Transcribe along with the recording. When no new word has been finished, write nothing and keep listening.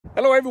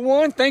Hello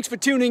everyone, thanks for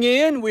tuning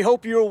in. We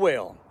hope you're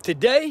well.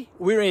 Today,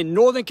 we're in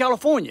Northern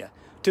California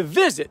to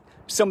visit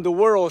some of the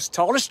world's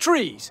tallest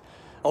trees.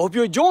 I hope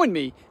you'll join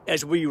me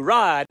as we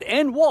ride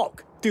and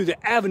walk through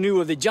the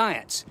Avenue of the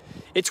Giants.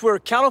 It's where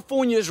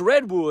California's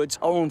redwoods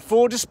are on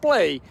full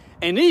display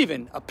and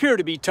even appear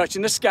to be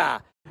touching the sky.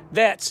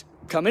 That's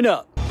coming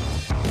up.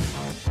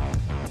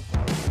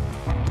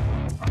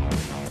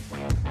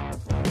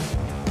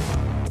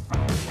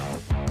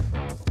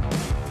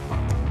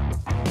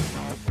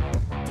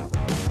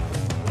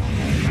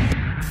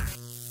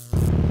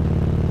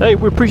 Hey,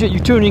 we appreciate you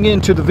tuning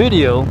in to the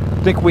video.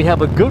 I think we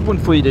have a good one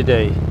for you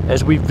today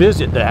as we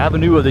visit the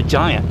Avenue of the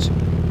Giants,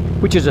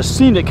 which is a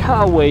scenic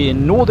highway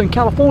in Northern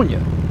California,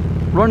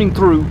 running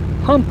through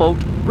Humboldt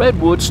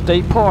Redwood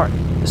State Park.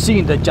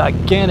 Seeing the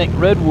gigantic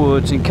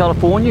redwoods in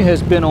California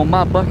has been on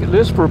my bucket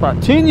list for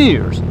about 10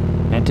 years,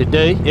 and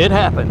today it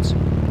happens.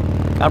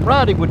 I'm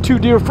riding with two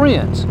dear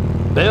friends,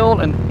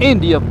 Belle and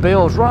Indy of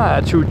Belle's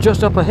Rides, who are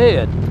just up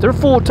ahead. They're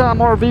full-time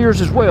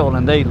RVers as well,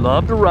 and they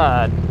love to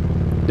ride.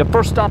 The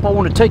first stop I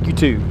want to take you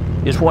to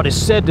is what is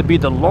said to be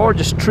the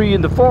largest tree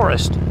in the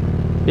forest.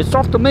 It's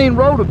off the main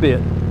road a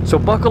bit, so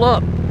buckle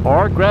up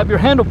or grab your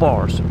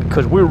handlebars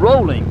because we're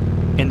rolling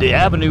in the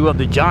Avenue of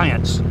the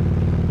Giants.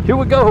 Here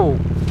we go.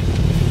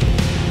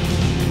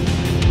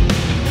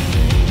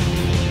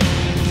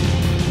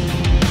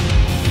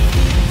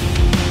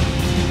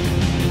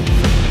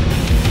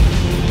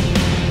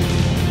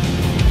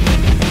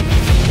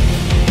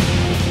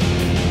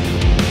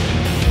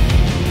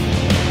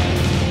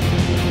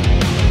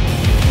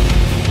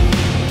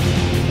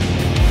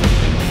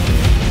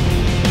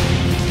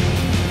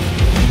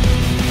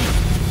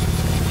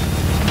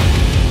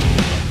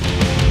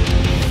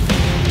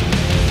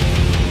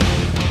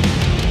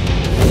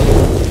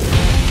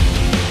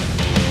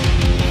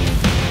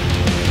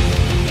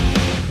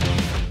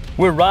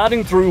 We're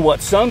riding through what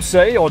some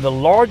say are the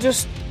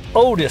largest,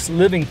 oldest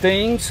living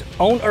things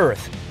on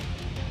Earth.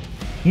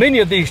 Many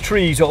of these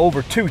trees are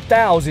over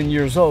 2,000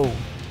 years old.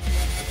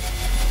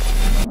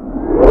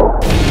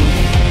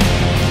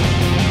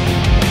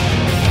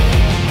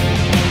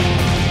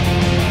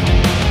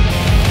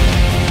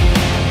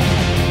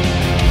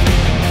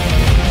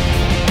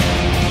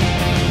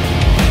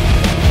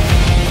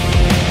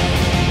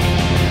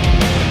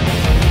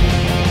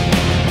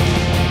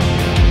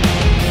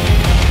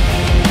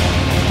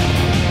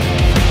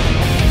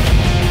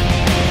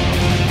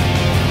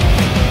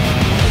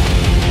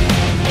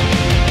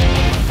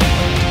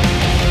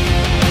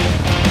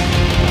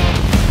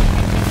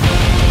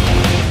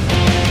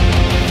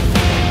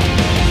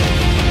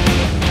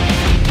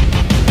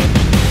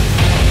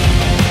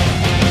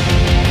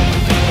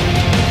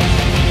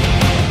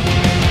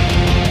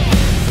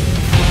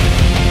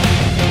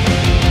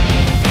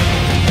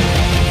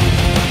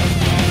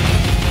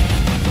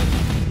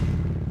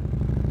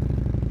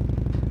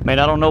 Man,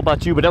 I don't know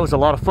about you, but that was a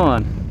lot of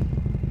fun.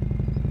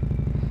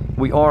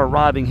 We are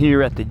arriving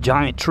here at the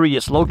giant tree.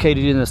 It's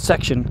located in a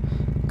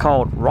section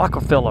called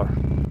Rockefeller.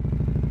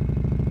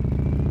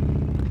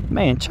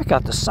 Man, check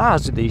out the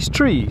size of these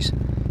trees.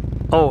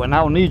 Oh, and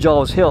I'll need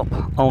y'all's help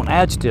on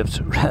adjectives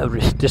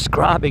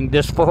describing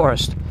this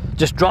forest.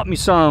 Just drop me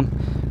some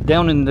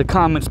down in the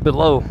comments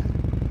below,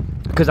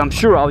 because I'm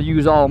sure I'll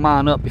use all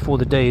mine up before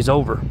the day is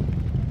over.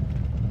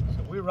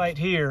 So we're right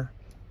here.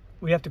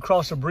 We have to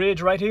cross a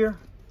bridge right here.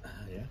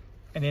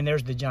 And then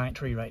there's the giant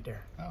tree right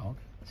there. Oh, okay.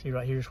 See,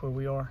 right here's where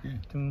we are. Yeah.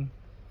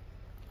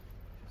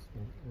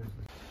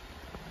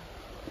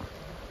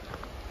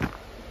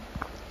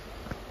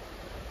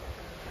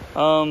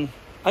 I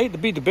hate to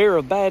be the bearer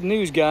of bad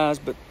news, guys,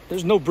 but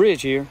there's no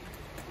bridge here,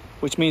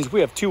 which means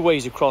we have two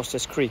ways to cross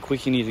this creek. We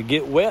can either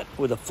get wet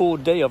with a full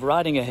day of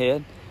riding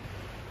ahead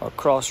or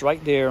cross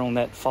right there on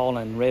that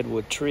fallen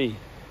redwood tree.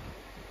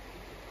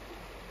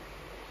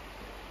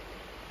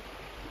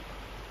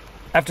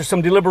 After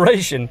some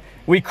deliberation,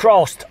 we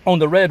crossed on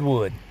the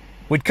redwood.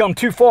 We'd come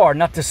too far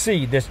not to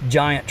see this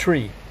giant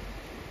tree.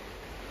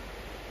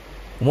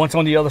 Once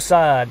on the other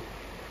side,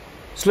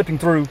 slipping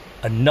through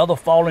another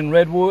fallen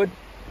redwood,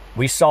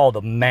 we saw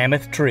the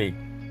mammoth tree.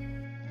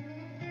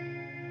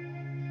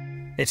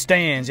 It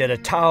stands at a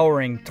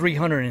towering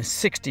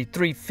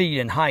 363 feet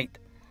in height.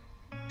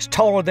 It's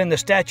taller than the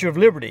Statue of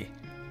Liberty,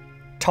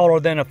 taller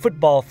than a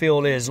football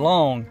field is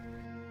long.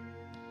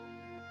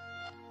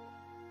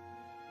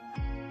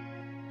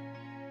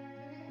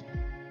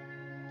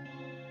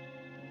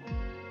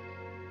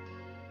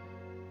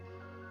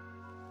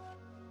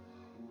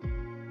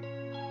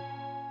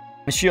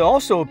 And she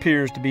also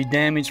appears to be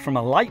damaged from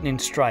a lightning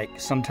strike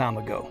some time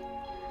ago.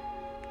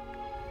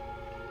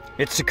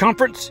 Its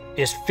circumference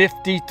is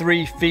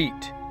 53 feet.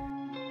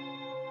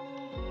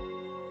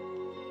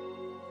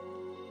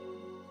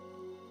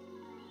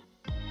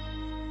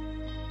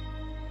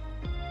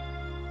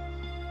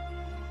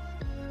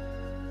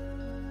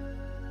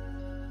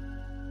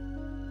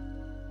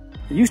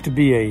 There used to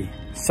be a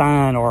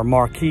sign or a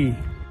marquee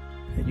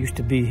that used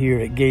to be here.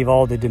 It gave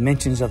all the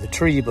dimensions of the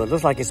tree, but it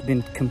looks like it's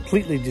been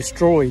completely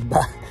destroyed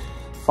by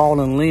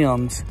fallen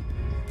limbs.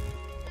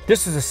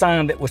 This is a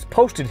sign that was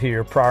posted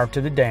here prior to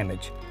the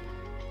damage.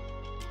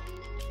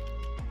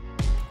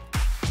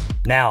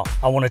 Now,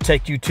 I want to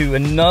take you to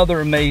another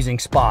amazing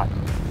spot.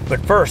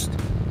 But first,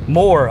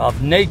 more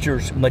of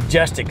nature's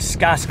majestic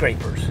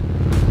skyscrapers.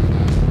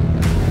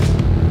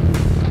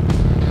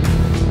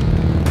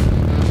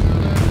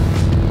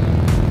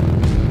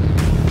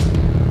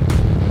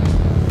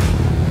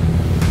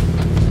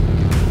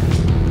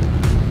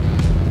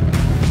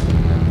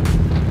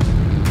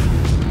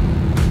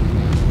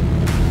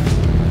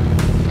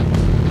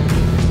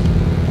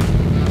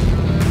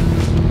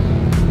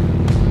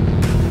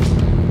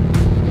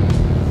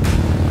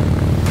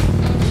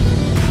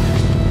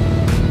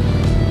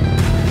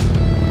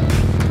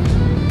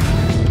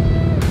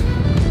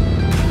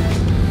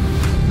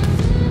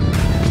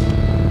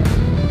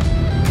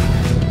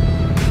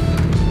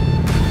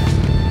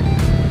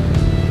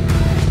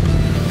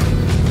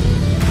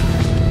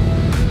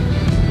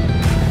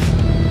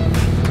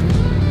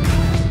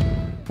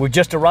 We're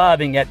just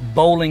arriving at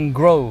Bowling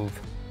Grove,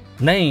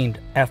 named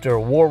after a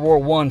World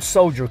War I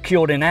soldier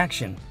killed in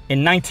action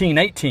in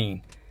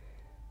 1918.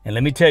 And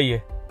let me tell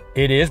you,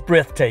 it is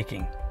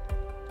breathtaking.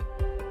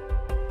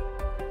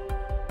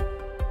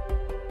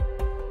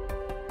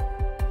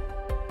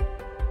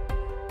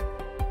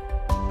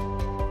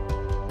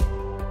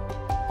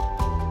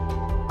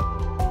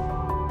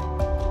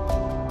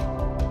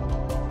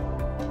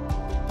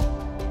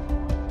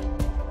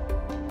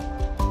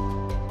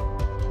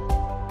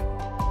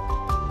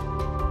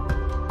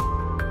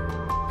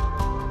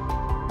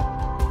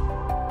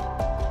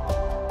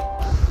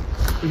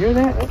 You hear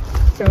that?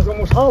 That sounds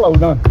almost hollow,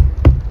 doesn't it?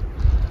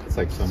 It's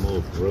like some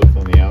little growth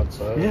on the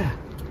outside. Yeah.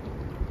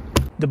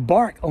 The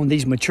bark on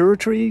these mature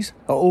trees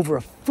are over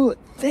a foot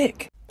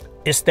thick.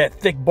 It's that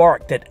thick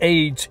bark that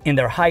aids in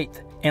their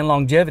height and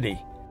longevity.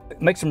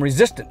 It makes them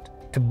resistant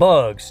to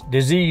bugs,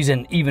 disease,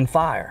 and even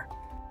fire.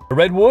 The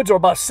redwoods are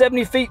about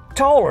 70 feet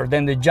taller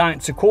than the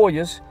giant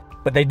sequoias,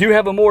 but they do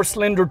have a more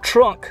slender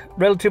trunk,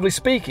 relatively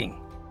speaking.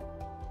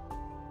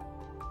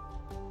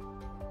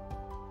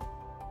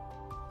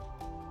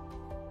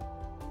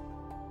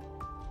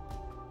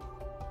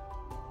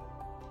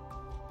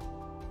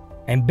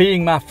 And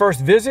being my first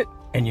visit,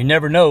 and you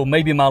never know,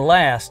 maybe my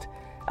last,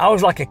 I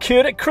was like a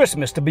kid at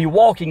Christmas to be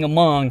walking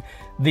among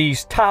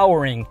these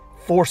towering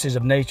forces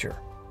of nature.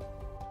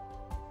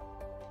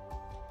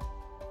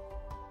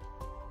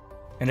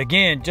 And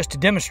again, just to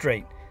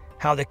demonstrate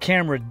how the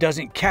camera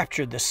doesn't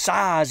capture the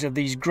size of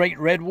these great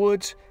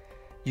redwoods,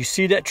 you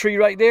see that tree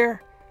right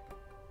there?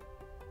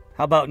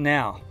 How about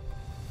now?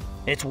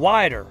 It's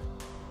wider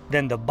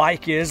than the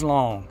bike is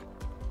long.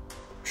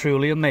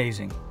 Truly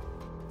amazing.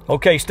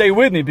 Okay, stay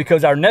with me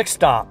because our next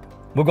stop,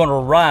 we're going to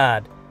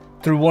ride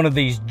through one of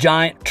these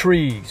giant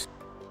trees.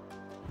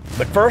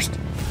 But first,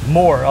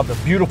 more of the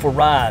beautiful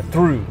ride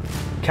through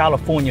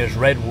California's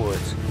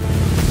redwoods.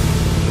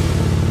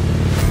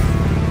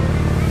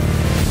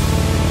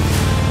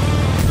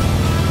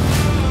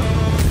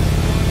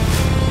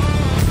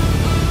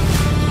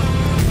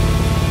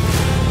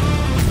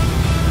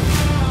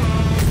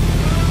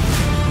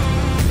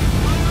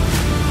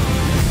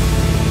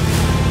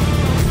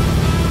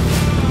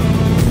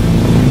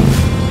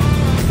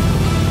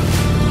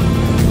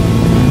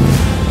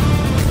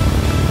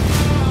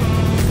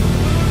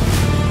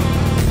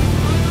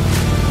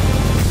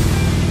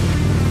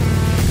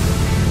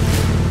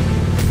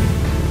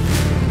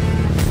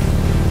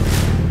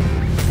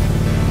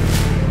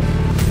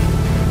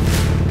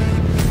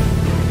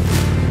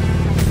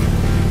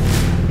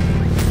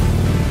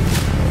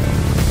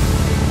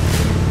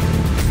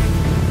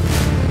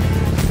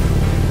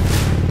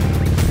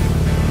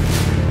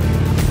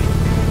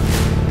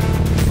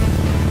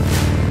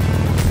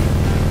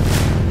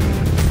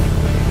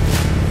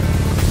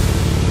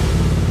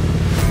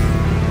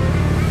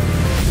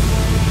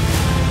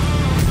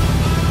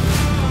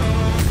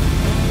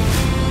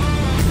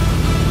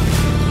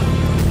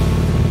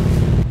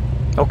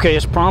 Okay,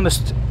 as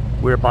promised,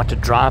 we're about to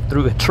drive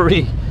through a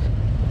tree.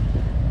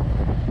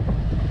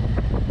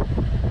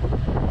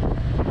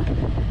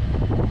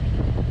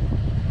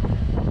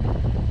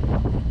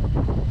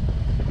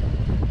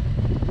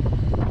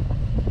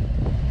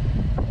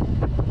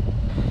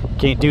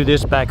 Can't do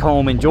this back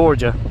home in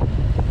Georgia.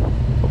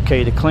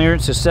 Okay, the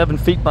clearance is 7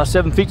 feet by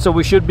 7 feet, so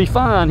we should be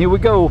fine. Here we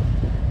go.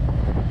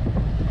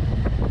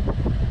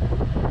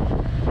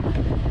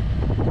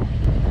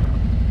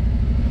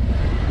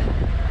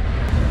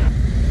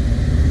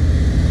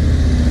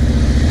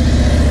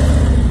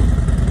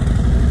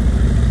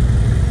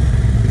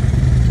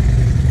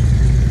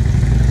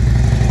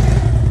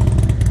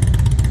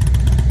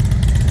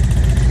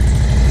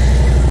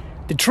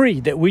 The tree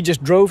that we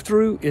just drove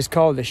through is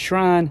called the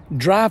Shrine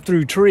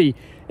drive-through tree.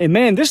 And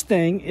man, this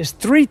thing is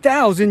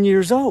 3,000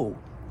 years old.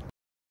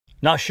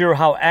 Not sure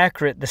how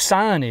accurate the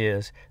sign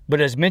is,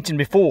 but as mentioned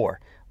before,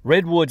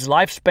 redwood's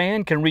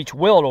lifespan can reach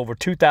well over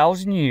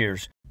 2,000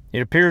 years.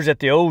 It appears that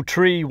the old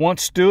tree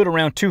once stood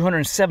around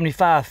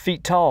 275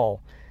 feet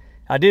tall.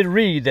 I did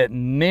read that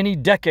many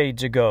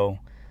decades ago,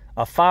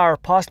 a fire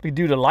possibly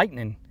due to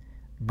lightning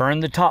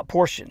burned the top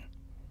portion.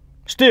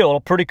 Still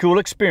a pretty cool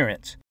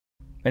experience.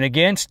 And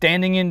again,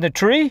 standing in the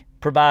tree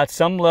provides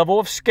some level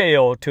of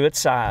scale to its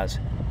size.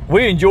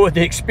 We enjoyed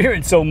the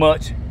experience so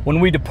much, when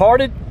we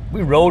departed,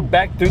 we rode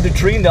back through the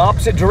tree in the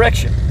opposite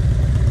direction.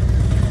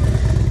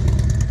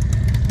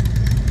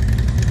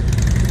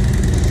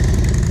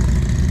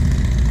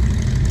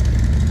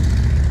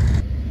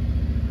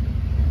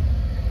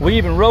 We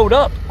even rode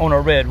up on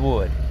a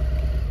redwood.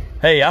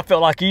 Hey, I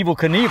felt like Evel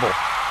Knievel.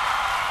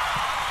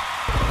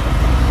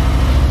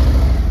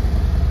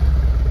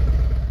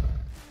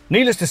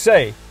 Needless to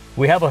say,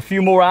 we have a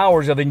few more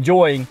hours of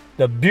enjoying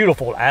the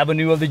beautiful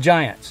Avenue of the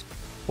Giants.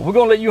 But we're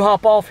gonna let you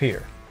hop off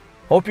here.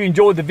 Hope you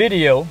enjoyed the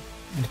video.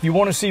 And if you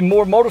want to see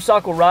more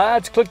motorcycle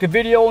rides, click the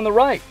video on the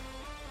right.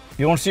 If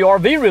you want to see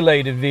RV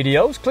related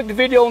videos, click the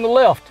video on the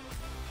left.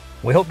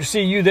 We hope to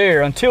see you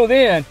there. Until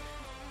then,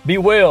 be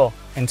well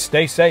and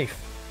stay safe.